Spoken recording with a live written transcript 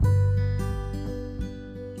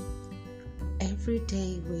Every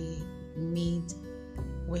day we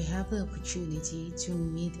have the opportunity to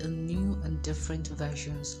meet a new and different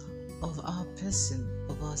versions of our person,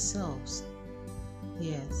 of ourselves.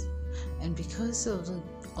 Yes, and because of the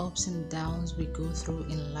ups and downs we go through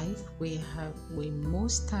in life, we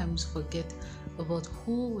most times forget about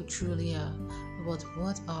who we truly are, about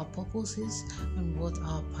what our purpose is and what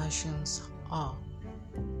our passions are.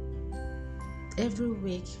 Every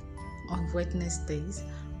week on Wednesdays,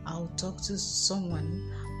 I'll talk to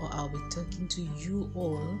someone, or I'll be talking to you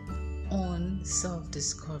all on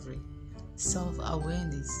self-discovery,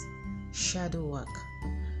 self-awareness, shadow work,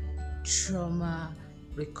 trauma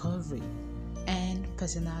recovery, and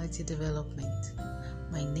personality development.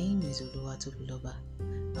 My name is Oluwatobiloba,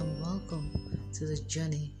 and welcome to the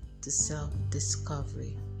journey to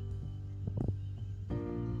self-discovery.